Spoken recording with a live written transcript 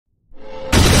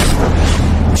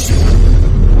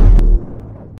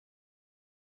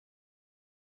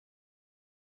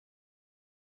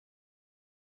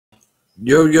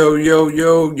Yo, yo, yo,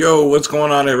 yo, yo, what's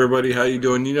going on, everybody? How you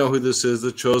doing? You know who this is,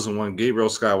 the chosen one, Gabriel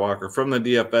Skywalker from the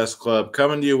DFS Club,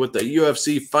 coming to you with the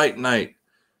UFC Fight Night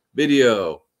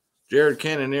video. Jared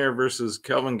Cannonier versus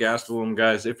Kelvin Gastelum.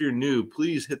 Guys, if you're new,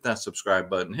 please hit that subscribe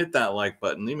button, hit that like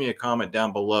button, leave me a comment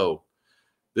down below.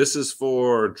 This is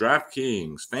for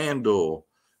DraftKings, FanDuel,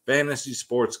 Fantasy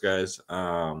Sports, guys.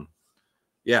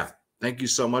 Yeah, thank you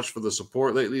so much for the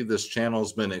support lately. This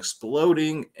channel's been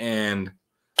exploding, and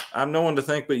I have no one to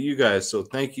thank but you guys. So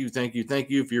thank you, thank you, thank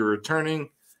you. If you're returning,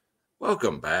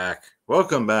 welcome back.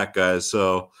 Welcome back, guys.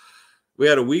 So we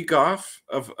had a week off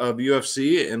of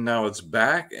UFC, and now it's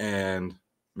back. And,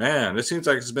 man, it seems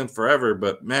like it's been forever,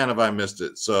 but, man, have I missed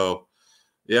it. So,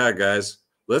 yeah, guys,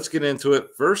 let's get into it.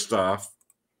 First off,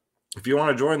 if you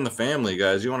want to join the family,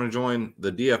 guys, you want to join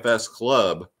the DFS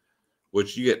Club,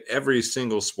 which you get every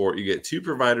single sport. You get two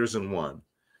providers in one.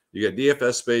 You get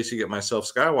DFS Space, you get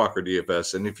myself, Skywalker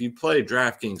DFS. And if you play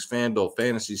DraftKings, FanDuel,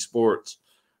 Fantasy Sports,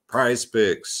 Prize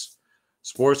Picks,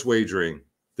 Sports Wagering,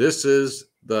 this is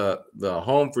the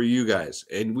home for you guys.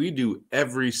 And we do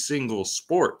every single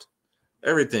sport.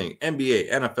 Everything.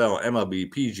 NBA, NFL,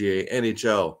 MLB, PGA,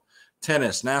 NHL,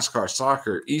 tennis, NASCAR,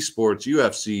 soccer, esports,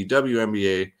 UFC,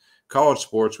 WNBA, college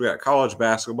sports. We got college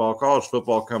basketball, college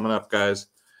football coming up, guys.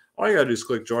 All you got to do is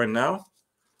click join now.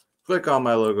 Click on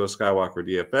my logo, Skywalker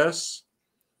DFS.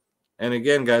 And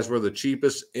again, guys, we're the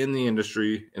cheapest in the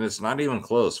industry, and it's not even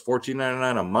close.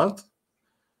 $14.99 a month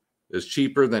is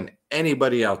cheaper than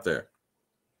anybody out there.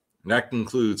 And that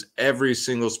includes every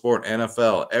single sport,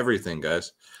 NFL, everything,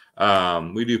 guys.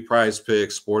 We do Prize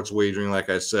Picks, Sports Wagering, like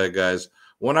I said, guys.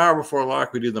 1 hour before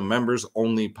lock, we do the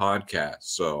members-only podcast.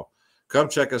 So come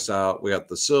check us out. We got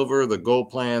the silver, the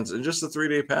gold plans, and just the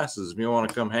 3-day passes. If you want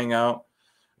to come hang out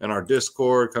in our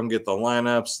Discord, come get the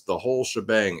lineups, the whole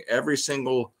shebang. Every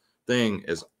single thing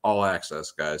is all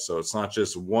access, guys. So it's not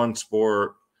just one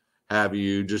sport, have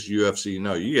you, just UFC.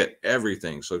 No, you get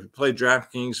everything. So if you play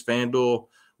DraftKings, FanDuel,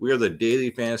 we are the daily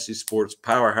fantasy sports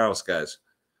powerhouse, guys.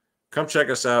 Come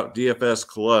check us out,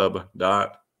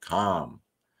 dfsclub.com.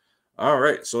 All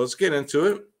right, so let's get into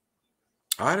it.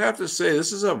 I'd have to say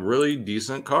this is a really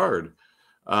decent card.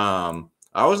 I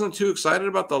wasn't too excited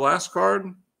about the last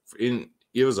card.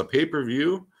 It was a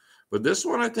pay-per-view, but this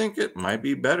one I think it might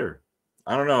be better.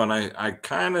 I don't know, and I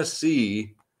kind of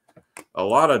see a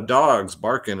lot of dogs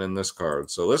barking in this card.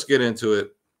 So let's get into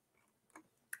it.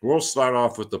 We'll start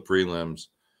off with the prelims.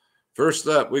 First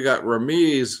up, we got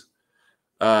Ramiz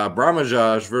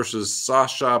Brahimaj versus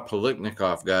Sasha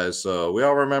Paliknikov, guys. So we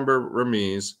all remember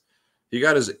Ramiz. He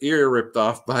got his ear ripped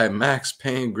off by Max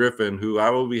Payne Griffin, who I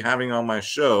will be having on my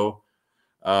show.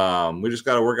 We just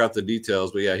got to work out the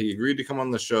details. But, yeah, he agreed to come on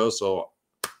the show. So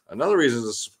another reason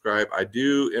to subscribe, I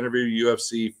do interview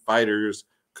UFC fighters,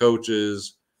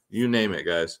 coaches, you name it,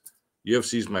 guys.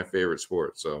 UFC is my favorite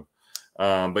sport. So,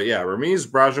 but, yeah, Ramiz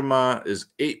Brahimaj is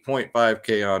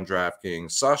 8.5K on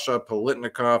DraftKings. Sasha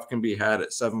Paliknikov can be had at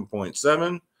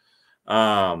 7.7.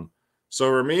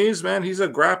 So Ramiz, man, he's a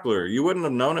grappler. You wouldn't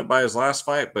have known it by his last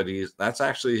fight, but that's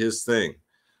actually his thing.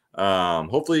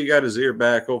 Hopefully he got his ear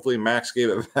back. Hopefully Max gave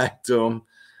it back to him.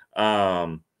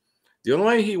 The only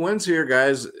way he wins here,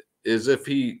 guys, is if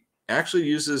he actually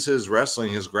uses his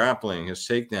wrestling, his grappling, his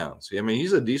takedowns. I mean,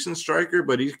 he's a decent striker,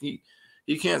 but he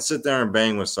can't sit there and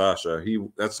bang with Sasha.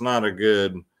 That's not a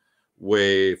good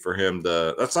way for him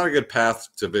to. That's not a good path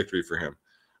to victory for him.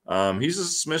 He's a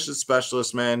submission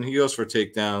specialist, man. He goes for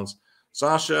takedowns.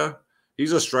 Sasha,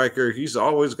 he's a striker. He's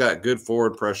always got good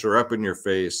forward pressure up in your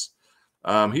face.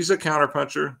 He's a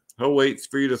counterpuncher. He'll wait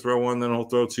for you to throw one, then he'll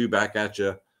throw two back at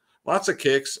you. Lots of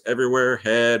kicks everywhere,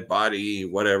 head, body,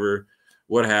 whatever,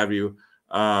 what have you.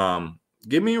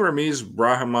 Give me Ramiz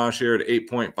Brahimaj here at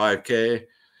 8.5K.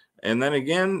 And then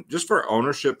again, just for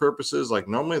ownership purposes, like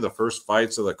normally the first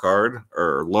fights of the card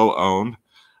are low owned.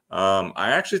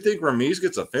 I actually think Ramiz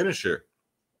gets a finisher.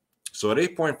 So at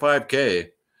 8.5K,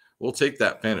 we'll take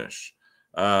that finish.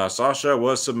 Sasha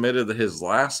was submitted his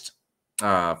last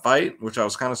fight, which I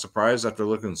was kind of surprised after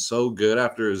looking so good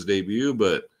after his debut.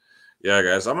 But, yeah,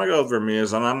 guys, I'm going to go with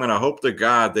Ramiz, and I'm going to hope to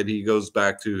God that he goes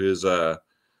back to his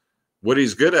what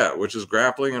he's good at, which is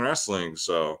grappling and wrestling.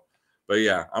 So, but,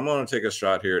 yeah, I'm going to take a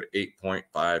shot here at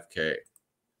 8.5K.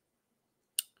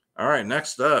 All right,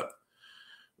 next up.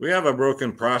 We have a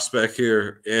broken prospect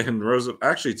here in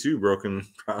actually two broken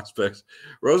prospects.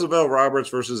 Roosevelt Roberts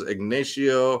versus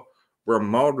Ignacio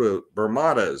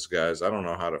Bermudez, guys. I don't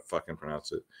know how to fucking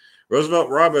pronounce it. Roosevelt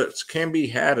Roberts can be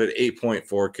had at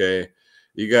 8.4K.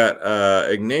 You got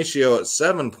Ignacio at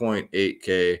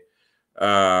 7.8K.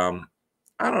 I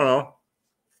don't know.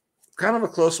 Kind of a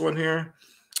close one here.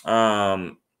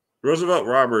 Roosevelt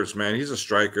Roberts, man, he's a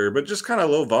striker, but just kind of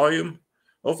low volume.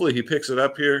 Hopefully he picks it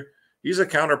up here. He's a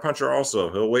counter puncher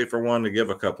also. He'll wait for one to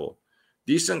give a couple.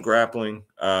 Decent grappling.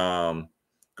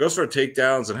 Goes for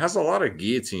takedowns and has a lot of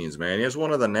guillotines, man. He has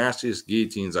one of the nastiest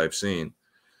guillotines I've seen.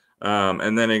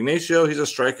 And then Ignacio, he's a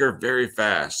striker, very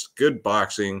fast, good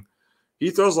boxing. He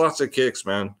throws lots of kicks,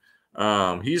 man.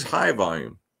 He's high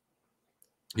volume.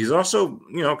 He's also,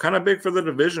 kind of big for the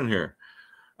division here.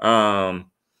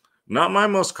 Not my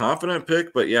most confident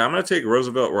pick, but yeah, I'm going to take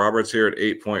Roosevelt Roberts here at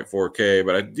 8.4K,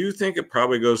 but I do think it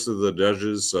probably goes to the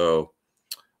judges. So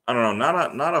I don't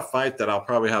know, not a fight that I'll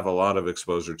probably have a lot of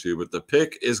exposure to, but the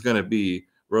pick is going to be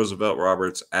Roosevelt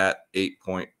Roberts at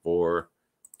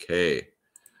 8.4K.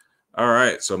 All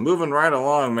right, so moving right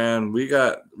along, man, we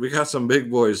got some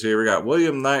big boys here. We got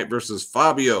William Knight versus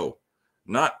Fabio.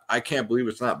 I can't believe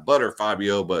it's not Butter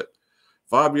Fabio, but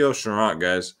Fabio Charant,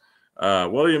 guys.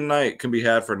 William Knight can be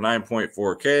had for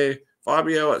 9.4K.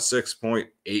 Fabio at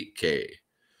 6.8K.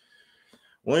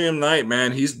 William Knight,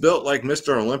 man, he's built like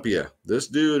Mr. Olympia. This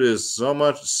dude is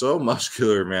so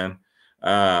muscular, man.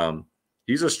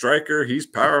 He's a striker. He's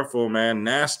powerful, man.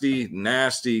 Nasty,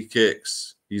 nasty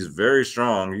kicks. He's very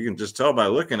strong. You can just tell by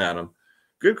looking at him.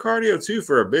 Good cardio, too,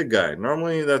 for a big guy.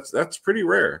 Normally, that's pretty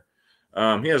rare.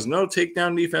 He has no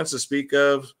takedown defense to speak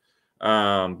of.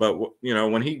 But,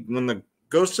 when the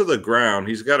goes to the ground,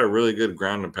 he's got a really good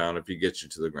ground and pound if he gets you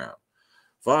to the ground.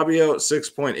 Fabio at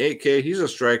 6.8K. He's a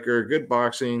striker, good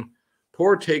boxing,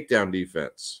 poor takedown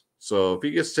defense. So if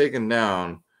he gets taken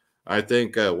down, I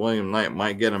think William Knight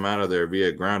might get him out of there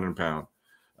via ground and pound.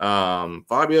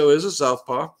 Fabio is a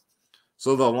southpaw.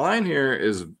 So the line here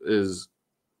is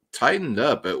tightened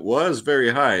up. It was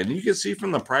very high. And you can see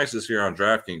from the prices here on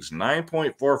DraftKings,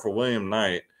 9.4 for William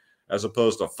Knight as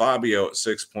opposed to Fabio at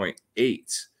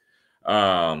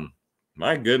 6.8.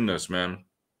 My goodness, man.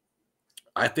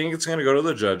 I think it's going to go to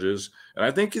the judges. And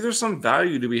I think there's some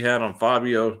value to be had on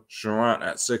Fabio Charant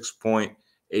at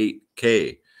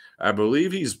 6.8K. I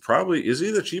believe is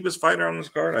he the cheapest fighter on this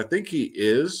card? I think he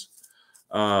is.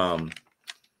 I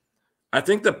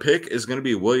think the pick is going to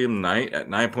be William Knight at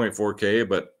 9.4K,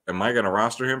 but am I going to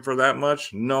roster him for that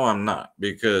much? No, I'm not,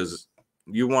 because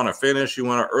you want to finish, you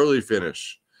want to early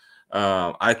finish.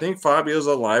 I think Fabio's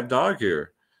a live dog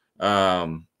here.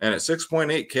 And at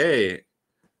 6.8K,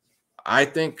 I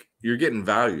think you're getting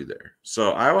value there.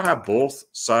 So I will have both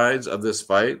sides of this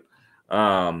fight.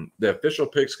 The official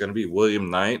pick is going to be William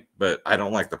Knight, but I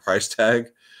don't like the price tag.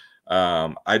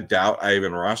 I doubt I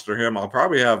even roster him. I'll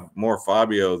probably have more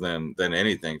Fabio than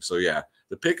anything. So yeah,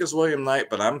 the pick is William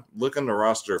Knight, but I'm looking to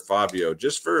roster Fabio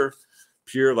just for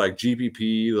pure like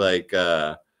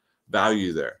GPP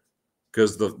value there,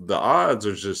 because the odds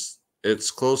are just, it's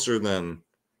closer than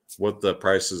what the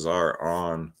prices are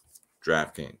on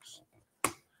DraftKings.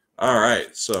 All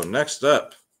right, so next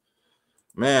up,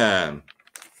 man,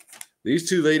 these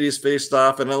two ladies faced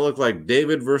off, and it looked like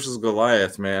David versus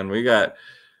Goliath, man. We got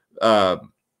Bae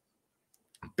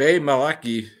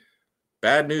Malaki,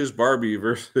 Bad News Barbie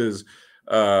versus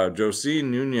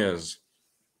Josine Nunez.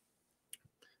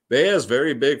 Bae is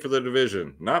very big for the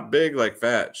division. Not big like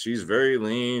fat. She's very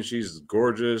lean. She's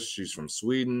gorgeous. She's from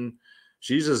Sweden.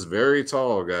 She's just very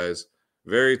tall, guys.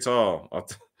 Very tall.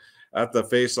 At the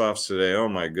face-offs today. Oh,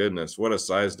 my goodness. What a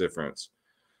size difference.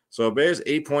 So Bae is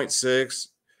 8.6.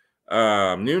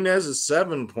 Nunez is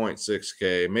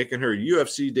 7.6K, making her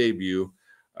UFC debut.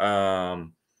 But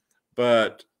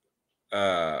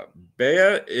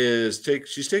Bea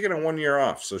she's taking a 1 year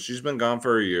off, so she's been gone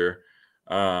for a year.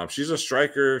 She's a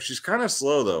striker. She's kind of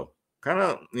slow though, kind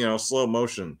of slow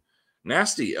motion.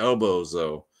 Nasty elbows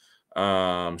though.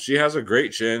 She has a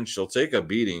great chin. She'll take a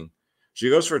beating. She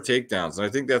goes for takedowns, and I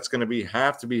think that's going to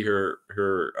have to be her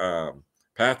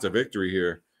path to victory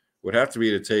here. Would have to be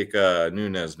to take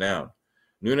Nunez down.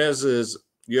 Nunez's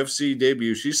UFC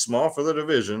debut, she's small for the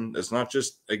division. It's not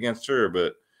just against her,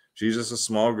 but she's just a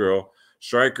small girl.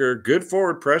 Striker, good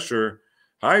forward pressure,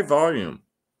 high volume,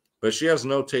 but she has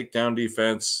no takedown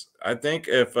defense. I think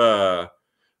if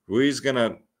Rui's going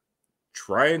to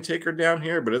try and take her down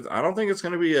here, but I don't think it's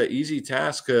going to be an easy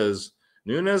task because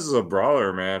Nunez is a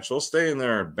brawler, man. She'll stay in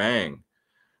there and bang.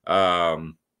 I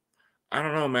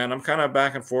don't know, man. I'm kind of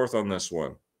back and forth on this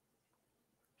one.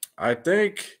 I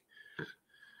think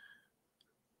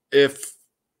if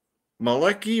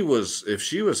she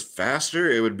was faster,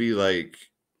 it would be like,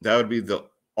 that would be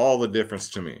all the difference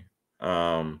to me.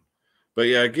 But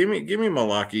yeah, give me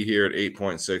Malaki here at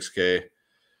 8.6K.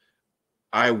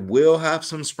 I will have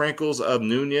some sprinkles of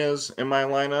Nunez in my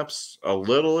lineups, a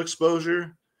little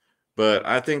exposure, but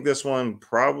I think this one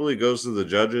probably goes to the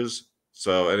judges.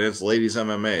 So, and it's ladies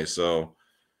MMA. So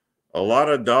A lot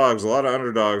of dogs, a lot of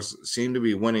underdogs seem to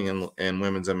be winning in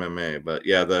women's MMA. But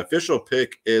yeah, the official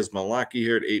pick is Malaki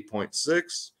here at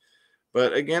 8.6.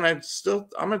 But again, I'm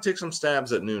going to take some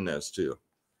stabs at Nunes too.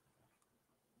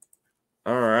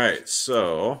 All right.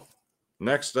 So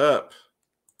next up,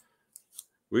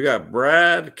 we got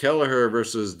Brad Kelleher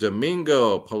versus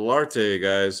Domingo Pilarte,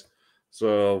 guys.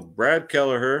 So Brad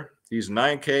Kelleher, he's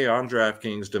 9K on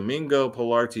DraftKings. Domingo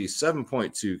Pilarte,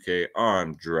 7.2K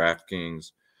on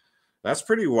DraftKings. That's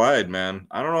pretty wide, man.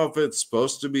 I don't know if it's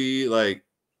supposed to be like,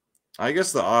 I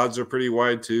guess the odds are pretty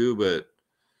wide too, but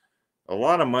a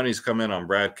lot of money's come in on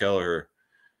Brad Kelleher.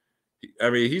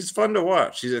 I mean, he's fun to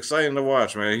watch. He's exciting to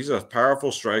watch, man. He's a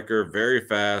powerful striker, very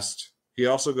fast. He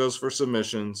also goes for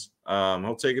submissions.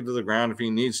 He'll take it to the ground if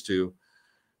he needs to.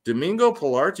 Domingo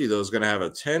Pilarte, though, is going to have a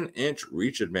 10-inch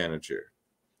reach advantage here.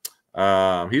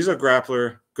 He's a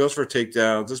grappler, goes for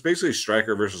takedowns. It's basically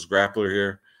striker versus grappler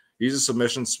here. He's a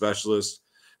submission specialist.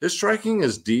 His striking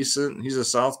is decent. He's a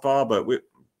southpaw, but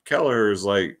Kelleher is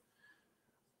like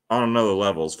on another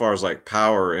level as far as like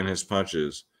power in his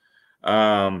punches.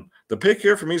 The pick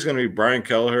here for me is going to be Brian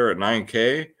Kelleher at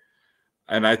 9K,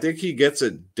 and I think he gets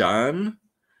it done.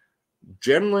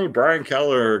 Generally, Brian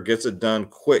Kelleher gets it done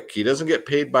quick. He doesn't get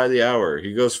paid by the hour.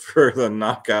 He goes for the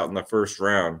knockout in the first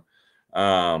round.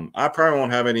 I probably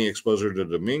won't have any exposure to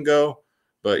Domingo,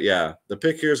 but yeah, the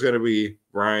pick here is going to be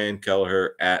Brian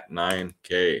Kelleher at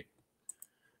 9K.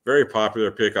 Very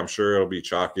popular pick. I'm sure it'll be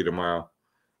chalky tomorrow.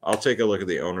 I'll take a look at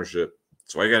the ownership.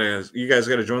 So you guys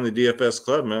got to join the DFS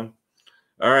club, man.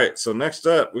 All right, so next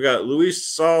up, we got Luis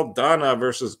Saldana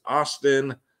versus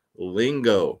Austin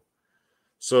Lingo.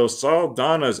 So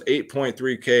Saldana is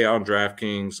 8.3K on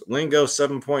DraftKings. Lingo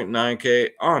 7.9K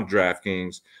on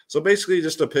DraftKings. So basically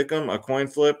just a pick 'em, a coin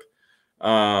flip.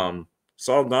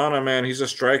 Saldana, man, he's a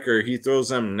striker. He throws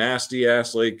them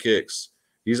nasty-ass leg kicks.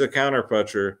 He's a counter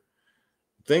puncher.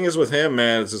 Thing is with him,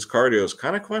 man, is his cardio is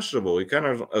kind of questionable. He kind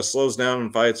of slows down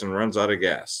in fights and runs out of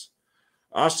gas.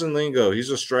 Austin Lingo, he's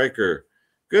a striker.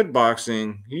 Good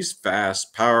boxing. He's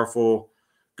fast, powerful,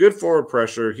 good forward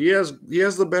pressure. He has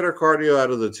the better cardio out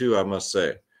of the two, I must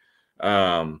say.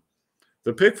 The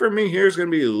pick for me here is going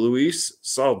to be Luis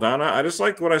Saldana. I just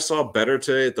liked what I saw better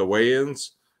today at the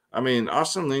weigh-ins. I mean,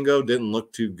 Austin Lingo didn't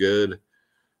look too good.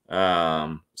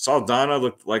 Saldana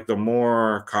looked like the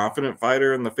more confident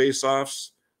fighter in the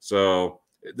face-offs. So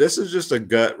this is just a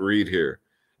gut read here.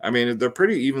 I mean, they're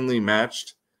pretty evenly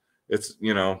matched. It's,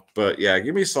 but yeah,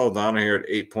 give me Saldana here at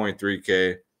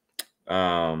 8.3K.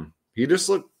 He just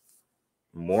looked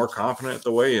more confident at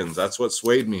the weigh-ins. That's what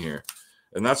swayed me here.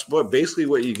 And that's basically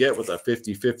what you get with a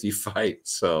 50-50 fight.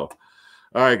 So,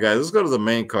 all right, guys, let's go to the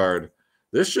main card.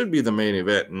 This should be the main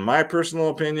event. In my personal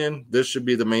opinion, this should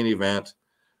be the main event.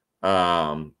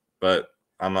 But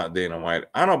I'm not Dana White.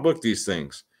 I don't book these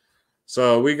things.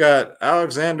 So we got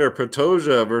Alexander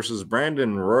Pantoja versus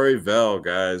Brandon Royval,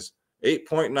 guys.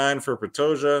 8.9 for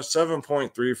Pantoja,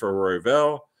 7.3 for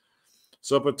Royval.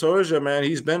 So Pantoja, man,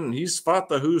 he's fought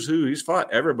the who's who. He's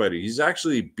fought everybody. He's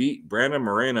actually beat Brandon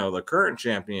Moreno, the current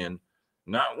champion,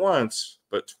 not once,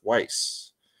 but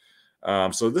twice.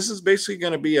 So this is basically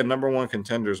going to be a number one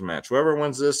contenders match. Whoever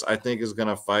wins this, I think, is going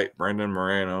to fight Brandon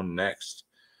Moreno next.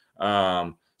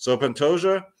 So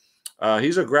Pantoja,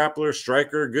 he's a grappler,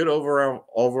 striker, good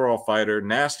overall fighter,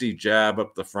 nasty jab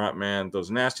up the front, man.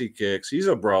 Those nasty kicks. He's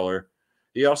a brawler.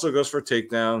 He also goes for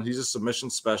takedowns. He's a submission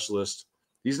specialist.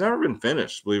 He's never been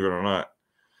finished, believe it or not.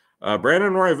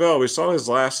 Brandon Royval, we saw his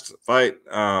last fight.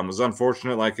 It was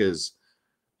unfortunate, like his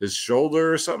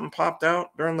shoulder or something popped out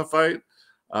during the fight.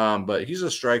 But he's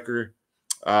a striker.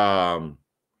 Let's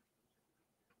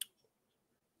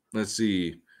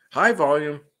see. High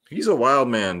volume. He's a wild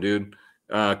man, dude.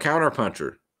 Counter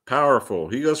puncher. Powerful.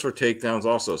 He goes for takedowns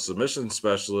also. Submission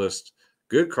specialist.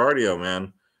 Good cardio,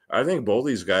 man. I think both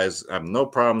these guys have no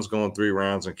problems going 3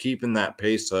 rounds and keeping that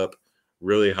pace up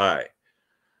really high.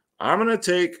 I'm going to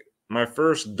take my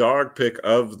first dog pick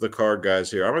of the card,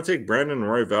 guys, here. I'm going to take Brandon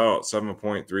Royval at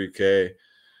 7.3K.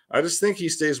 I just think he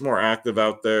stays more active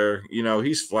out there.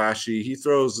 He's flashy. He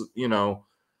throws,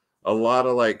 a lot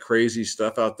of like crazy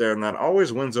stuff out there, and that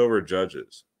always wins over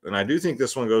judges. And I do think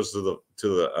this one goes to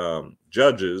the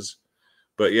judges.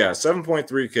 But yeah,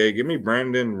 7.3K. Give me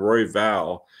Brandon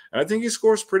Royval. And I think he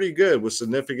scores pretty good with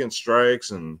significant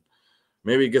strikes and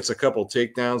maybe gets a couple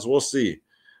takedowns. We'll see.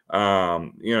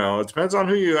 It depends on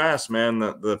who you ask, man.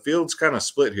 The field's kind of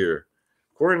split here.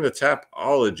 According to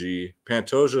Tapology,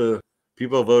 Pantoja,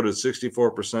 people voted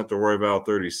 64% to Royval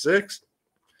 36%.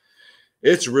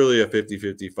 It's really a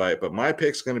 50-50 fight, but my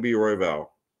pick's going to be Royval.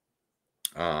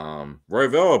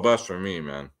 Royval a bust for me,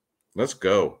 man. Let's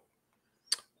go.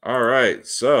 All right,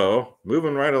 so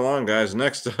moving right along, guys.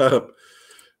 Next up,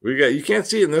 we got, you can't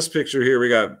see it in this picture here. We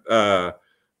got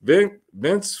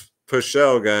Vince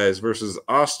Pichel, guys, versus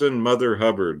Austin Mother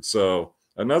Hubbard. So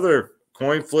another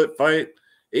coin flip fight.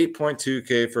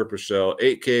 8.2K for Pichel,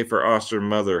 8K for Austin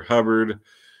Mother Hubbard.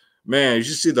 Man, you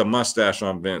should see the mustache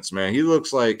on Vince, man. He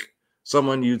looks like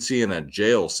someone you'd see in a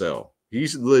jail cell. He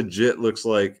legit looks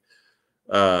like,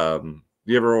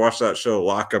 you ever watch that show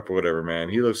Lockup or whatever, man?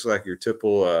 He looks like your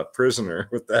typical prisoner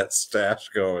with that stash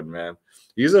going, man.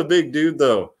 He's a big dude,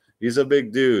 though. He's a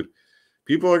big dude.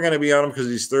 People are going to be on him because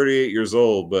he's 38 years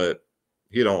old, but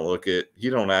he don't look it. He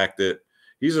don't act it.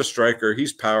 He's a striker.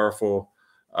 He's powerful.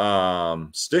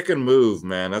 Stick and move,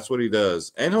 man. That's what he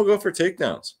does. And he'll go for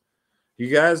takedowns. He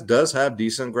guys does have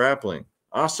decent grappling.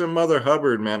 Austin Mother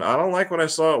Hubbard, man. I don't like what I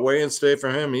saw at weigh-in today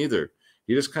from him either.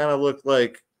 He just kind of looked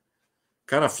like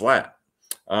kind of flat.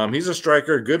 He's a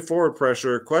striker, good forward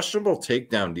pressure, questionable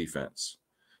takedown defense.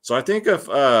 So I think if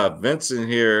Vincent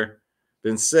here,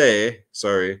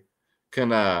 sorry,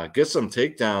 can get some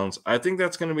takedowns, I think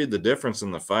that's going to be the difference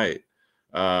in the fight.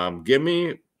 Give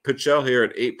me Pichel here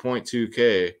at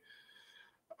 8.2K.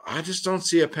 I just don't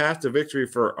see a path to victory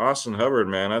for Austin Hubbard,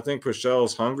 man. I think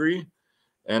Pichel's hungry,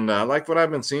 and I like what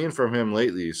I've been seeing from him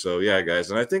lately. So, yeah,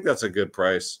 guys, and I think that's a good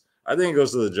price. I think it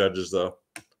goes to the judges, though.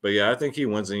 But, yeah, I think he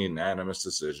wins a unanimous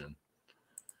decision.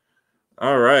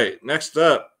 All right, next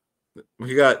up,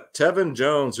 we got Tevin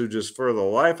Jones, who just, for the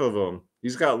life of him,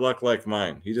 he's got luck like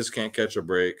mine. He just can't catch a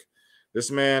break. This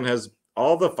man has –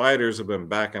 all the fighters have been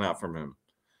backing out from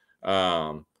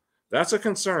him. That's a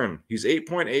concern. He's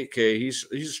 8.8K. He's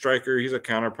a striker. He's a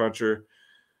counterpuncher.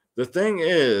 The thing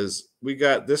is, we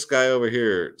got this guy over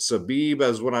here, Sabib,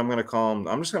 as what I'm going to call him.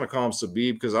 I'm just going to call him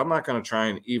Sabib because I'm not going to try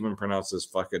and even pronounce this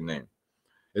fucking name.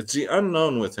 It's the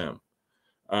unknown with him.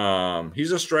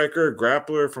 He's a striker,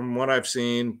 grappler from what I've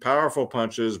seen, powerful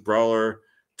punches, brawler,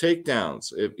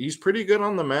 takedowns. He's pretty good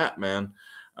on the mat, man.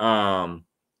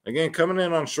 Again, coming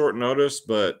in on short notice,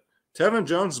 but Tevin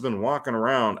Jones has been walking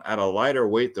around at a lighter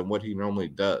weight than what he normally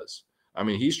does. I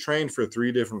mean, he's trained for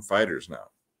 3 different fighters now.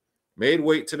 Made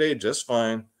weight today just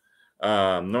fine.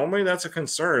 Normally that's a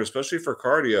concern, especially for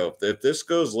cardio. If this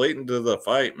goes late into the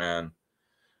fight, man,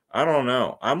 I don't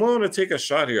know. I'm willing to take a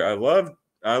shot here. I love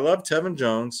Tevin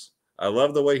Jones. I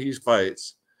love the way he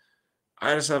fights.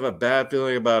 I just have a bad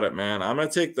feeling about it, man. I'm gonna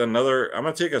take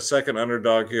a second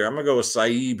underdog here. I'm gonna go with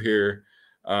Saeed here.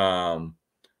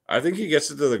 I think he gets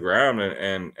it to the ground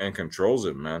and controls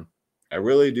it, man. I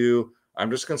really do. I'm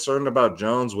just concerned about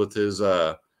Jones with his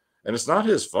and it's not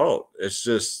his fault. It's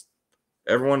just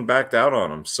everyone backed out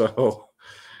on him. So,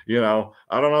 I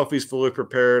don't know if he's fully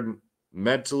prepared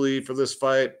mentally for this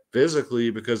fight,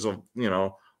 physically, because of,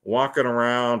 walking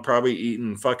around, probably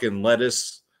eating fucking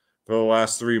lettuce for the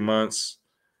last 3 months.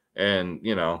 And,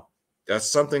 that's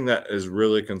something that is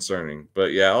really concerning.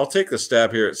 But yeah, I'll take the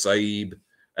stab here at Saeed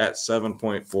at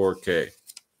 7.4K.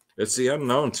 It's the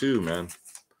unknown too, man.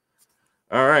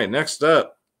 All right, next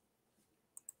up,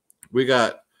 we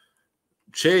got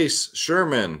Chase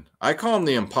Sherman. I call him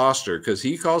the imposter because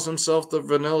he calls himself the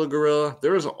Vanilla Gorilla.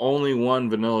 There is only one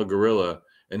Vanilla Gorilla,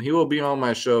 and he will be on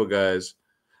my show, guys.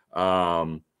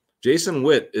 Jason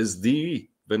Witt is the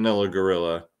Vanilla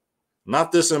Gorilla,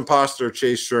 not this imposter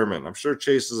Chase Sherman. I'm sure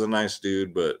Chase is a nice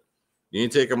dude, but you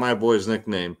ain't taking my boy's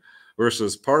nickname.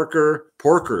 Versus Porker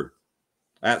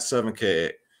at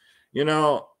 7K.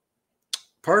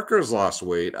 Parker's lost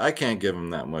weight. I can't give him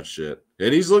that much shit.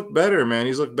 And he's looked better, man.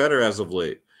 He's looked better as of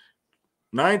late.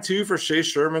 9.2 for Chase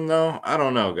Sherman, though. I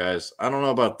don't know, guys. I don't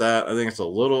know about that. I think it's a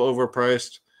little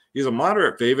overpriced. He's a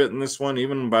moderate favorite in this one,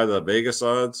 even by the Vegas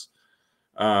odds.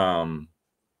 But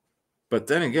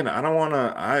then again, I don't want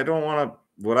to,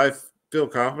 would I feel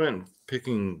confident in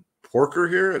picking Porker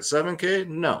here at 7K?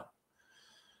 No.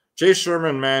 Chase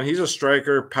Sherman, man, he's a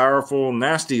striker, powerful,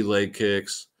 nasty leg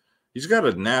kicks. He's got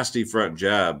a nasty front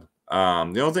jab.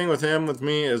 The only thing with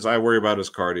me is I worry about his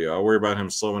cardio. I worry about him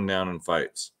slowing down in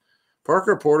fights.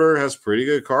 Parker Porter has pretty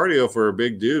good cardio for a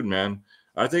big dude, man.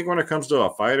 I think when it comes to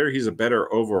a fighter, he's a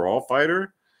better overall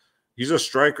fighter. He's a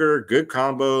striker, good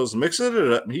combos, mixes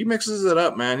it up. He mixes it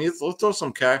up, man. He'll throw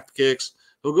some calf kicks.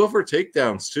 He'll go for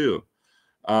takedowns too.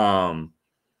 Man,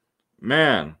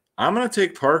 I'm going to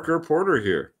take Parker Porter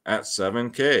here at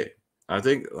 7K. I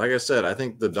think, like I said, I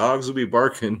think the dogs will be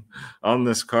barking on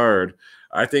this card.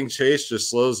 I think Chase just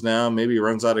slows down, maybe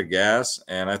runs out of gas,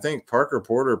 and I think Parker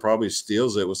Porter probably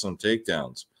steals it with some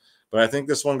takedowns. But I think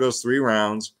this one goes 3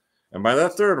 rounds, and by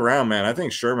that 3rd round, man, I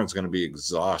think Sherman's going to be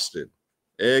exhausted.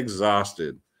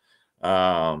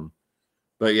 But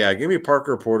yeah, give me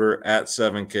Parker Porter at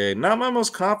 7K. Not my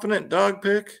most confident dog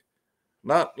pick,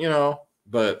 Not,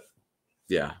 but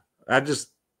yeah, I just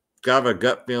got a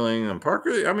gut feeling. And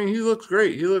Parker, I mean, he looks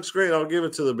great. He looks great. I'll give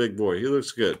it to the big boy. He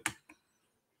looks good.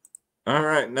 All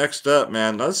right, next up,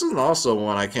 man. This is also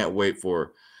one I can't wait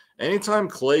for. Anytime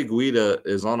Clay Guida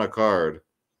is on a card,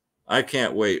 I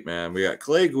can't wait, man. We got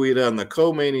Clay Guida in the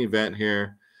co-main event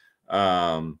here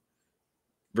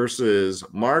versus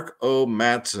Mark O.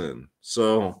 Madsen.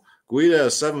 So Guida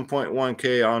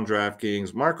 7.1K on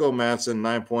DraftKings. Marco Madsen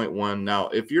 9.1. Now,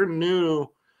 if you're new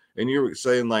and you're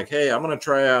saying like, hey, I'm going to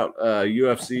try out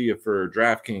UFC for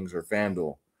DraftKings or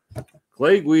FanDuel,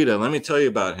 Clay Guida, let me tell you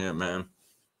about him, man.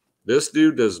 This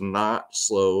dude does not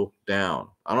slow down.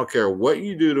 I don't care what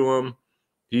you do to him.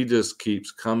 He just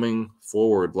keeps coming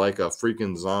forward like a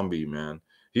freaking zombie, man.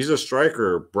 He's a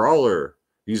striker, brawler.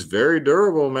 He's very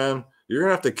durable, man. You're going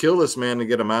to have to kill this man to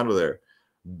get him out of there.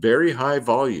 Very high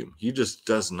volume. He just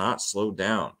does not slow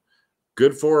down.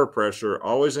 Good forward pressure,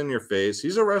 always in your face.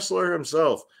 He's a wrestler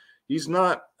himself. He's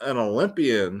not an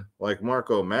Olympian like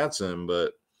Marco Madsen,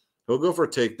 but he'll go for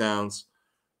takedowns.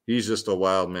 He's just a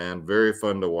wild man. Very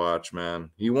fun to watch,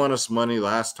 man. He won us money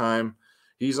last time.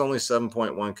 He's only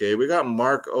 7.1K. We got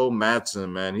Mark O.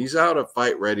 Madsen, man. He's out of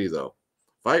Fight Ready, though.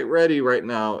 Fight Ready right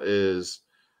now is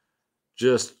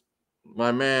just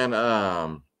my man.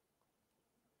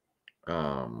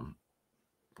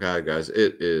 God, guys,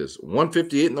 it is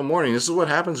 1:58 in the morning. This is what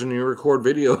happens when you record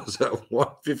videos at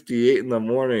 1:58 in the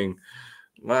morning.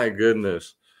 My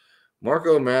goodness.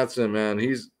 Marco Madsen, man,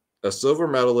 he's a silver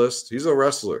medalist. He's a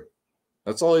wrestler.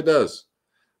 That's all he does.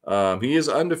 He is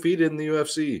undefeated in the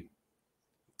UFC.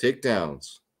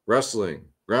 Takedowns, wrestling,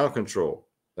 ground control.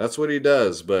 That's what he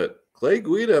does. But Clay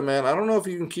Guida, man, I don't know if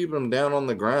you can keep him down on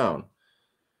the ground.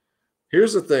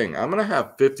 Here's the thing. I'm going to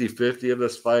have 50-50 of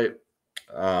this fight.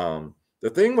 The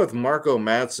thing with Marco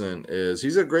Madsen is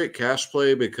he's a great cash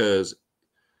play because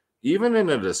even in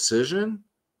a decision,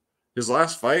 his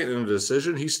last fight in a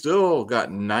decision, he still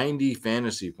got 90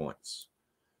 fantasy points.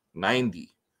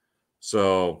 90.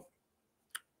 So,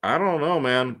 I don't know,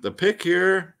 man. The pick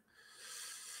here,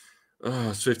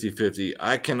 it's 50-50.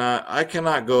 I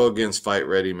cannot go against Fight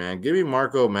Ready, man. Give me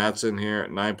Marco Madsen here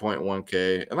at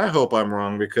 9.1K. And I hope I'm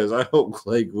wrong because I hope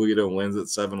Clay Guida wins at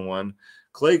 7-1.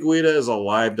 Clay Guida is a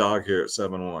live dog here at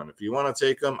 7-1. If you want to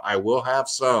take him, I will have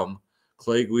some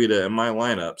Clay Guida in my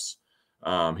lineups.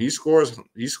 He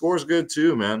scores good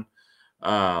too, man.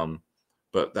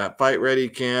 But that Fight Ready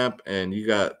camp, and you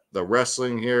got the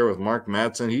wrestling here with Mark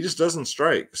Madsen, he just doesn't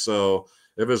strike. So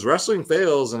if his wrestling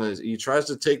fails and he tries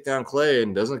to take down Clay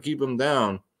and doesn't keep him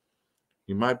down,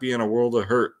 he might be in a world of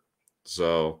hurt.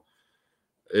 So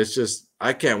it's just,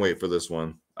 I can't wait for this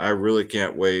one. I really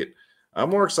can't wait. I'm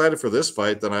more excited for this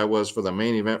fight than I was for the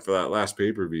main event for that last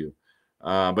pay-per-view.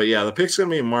 But yeah, the pick's going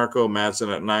to be Marco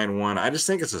Madsen at 9-1. I just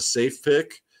think it's a safe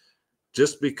pick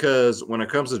just because when it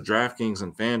comes to DraftKings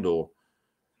and FanDuel,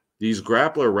 these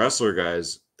grappler wrestler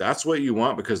guys, that's what you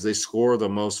want because they score the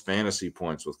most fantasy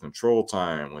points with control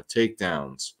time, with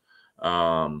takedowns.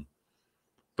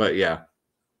 But yeah,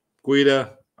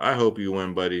 Guida, I hope you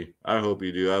win, buddy. I hope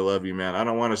you do. I love you, man. I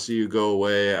don't want to see you go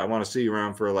away. I want to see you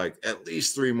around for like at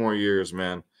least 3 more years,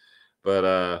 man.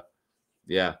 But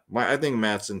yeah, I think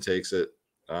Madsen takes it.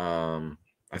 I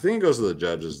think it goes to the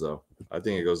judges, though. I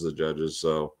think it goes to the judges.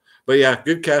 So, but yeah,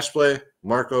 good cash play.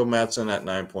 Marco Madsen at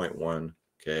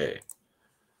 9.1K.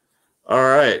 All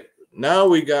right. Now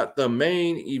we got the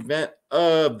main event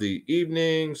of the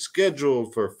evening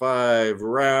scheduled for 5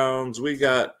 rounds. We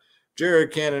got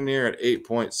Jared Cannonier at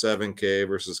 8.7K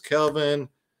versus Kelvin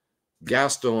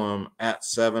Gastelum at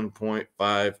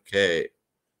 7.5K.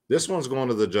 This one's going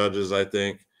to the judges, I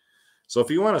think. So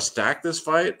if you want to stack this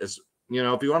fight, if you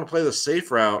want to play the safe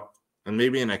route and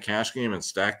maybe in a cash game and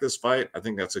stack this fight, I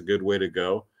think that's a good way to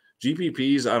go.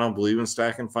 GPPs, I don't believe in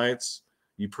stacking fights.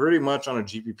 You pretty much on a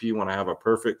GPP want to have a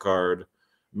perfect card,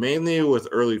 mainly with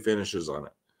early finishes on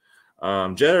it.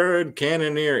 Jared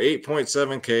Cannonier,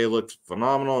 8.7K, looked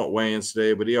phenomenal at weigh-ins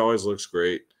today, but he always looks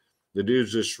great. The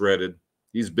dude's just shredded.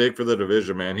 He's big for the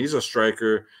division, man. He's a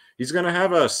striker. He's going to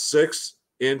have a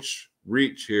 6-inch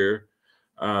reach here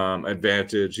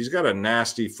advantage. He's got a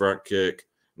nasty front kick,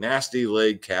 nasty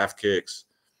leg calf kicks.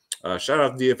 Shout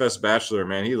out to DFS Bachelor,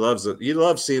 man. He loves it. He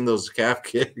loves seeing those calf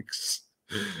kicks.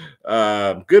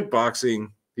 Good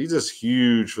boxing. He's just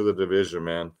huge for the division,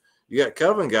 man. You got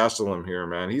Kelvin Gastelum here,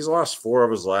 man. He's lost 4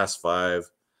 of his last 5.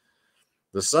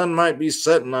 The sun might be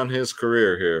setting on his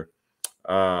career here.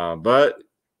 But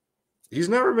he's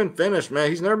never been finished, man.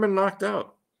 He's never been knocked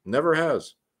out. Never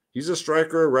has. He's a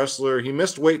striker, a wrestler. He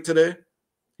missed weight today.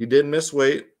 He did miss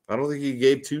weight. I don't think he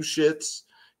gave 2 shits.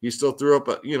 He still threw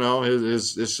up,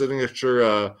 his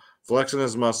signature flexing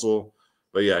his muscle.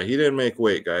 But yeah, he didn't make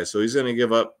weight, guys. So he's going to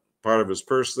give up part of his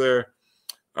purse there.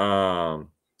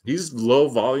 He's low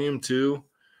volume too.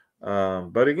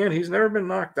 But again, he's never been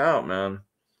knocked out, man.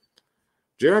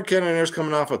 Jared Cannonier's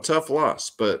coming off a tough loss.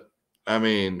 But, I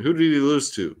mean, who did he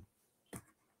lose to?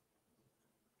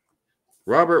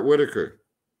 Robert Whittaker.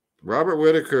 Robert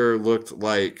Whittaker looked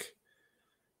like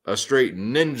a straight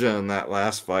ninja in that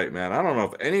last fight, man. I don't know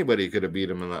if anybody could have beat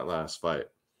him in that last fight.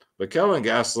 But Kelvin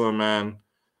Gastelum, man,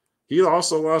 he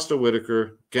also lost to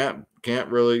Whittaker. Can't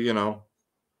really,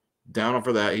 down him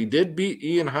for that. He did beat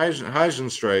Ian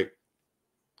Heisenstrike.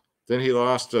 Then he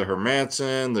lost to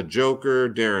Hermanson, the Joker,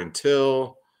 Darren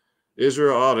Till,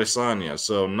 Israel Adesanya.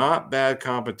 So not bad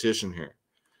competition here.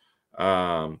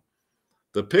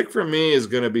 The pick for me is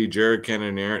going to be Jared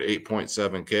Cannonier at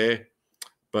 8.7K.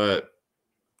 But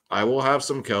I will have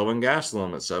some Kelvin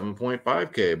Gastelum at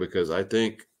 7.5K because I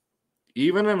think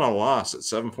even in a loss at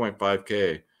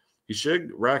 7.5K, he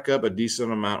should rack up a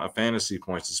decent amount of fantasy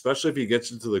points, especially if he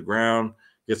gets into the ground,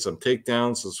 gets some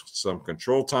takedowns, some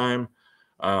control time.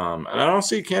 And I don't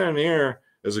see Cannonier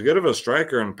as good of a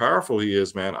striker and powerful he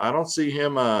is, man. I don't see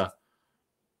him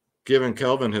giving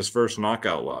Kelvin his first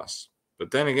knockout loss.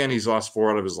 But then again, he's lost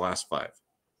 4 out of his last 5,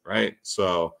 right?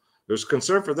 So there's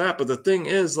concern for that. But the thing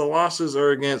is, the losses are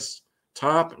against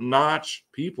top-notch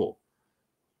people.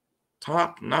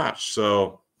 Top-notch.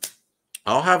 So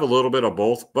I'll have a little bit of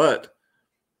both, but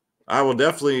I will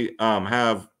definitely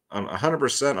have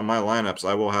 100% of my lineups.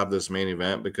 I will have this main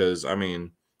event because, I mean,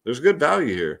 there's good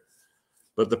value here.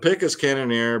 But the pick is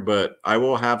Cannonier, but I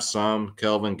will have some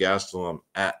Kelvin Gastelum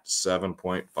at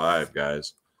 7.5,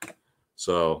 guys.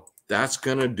 So that's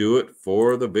going to do it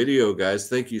for the video, guys.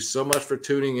 Thank you so much for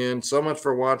tuning in, so much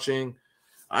for watching.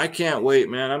 I can't wait,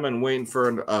 man. I've been waiting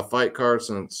for a fight card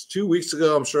since 2 weeks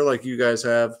ago. I'm sure like you guys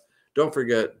have. Don't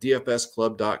forget,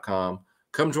 dfsclub.com.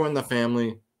 Come join the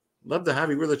family. Love to have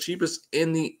you. We're the cheapest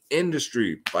in the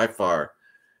industry by far.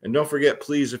 And don't forget,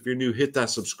 please, if you're new, hit that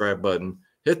subscribe button.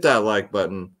 Hit that like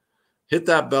button. Hit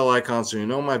that bell icon so you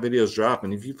know my videos drop.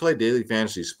 And if you play daily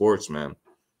fantasy sports, man,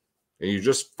 and you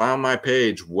just found my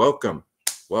page, welcome.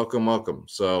 Welcome, welcome.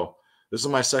 So this is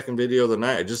my second video of the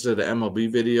night. I just did an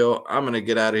MLB video. I'm going to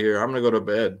get out of here. I'm going to go to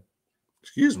bed.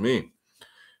 Excuse me.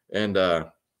 And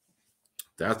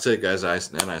that's it, guys. I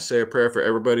say a prayer for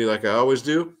everybody like I always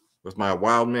do with my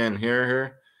wild man hair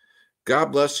here.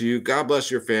 God bless you. God bless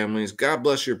your families. God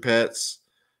bless your pets.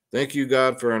 Thank you,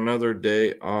 God, for another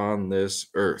day on this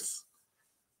earth.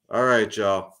 All right,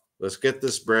 y'all. Let's get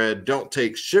this bread. Don't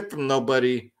take shit from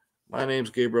nobody. My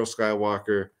name's Gabriel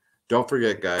Skywalker. Don't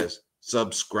forget, guys,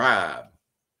 subscribe.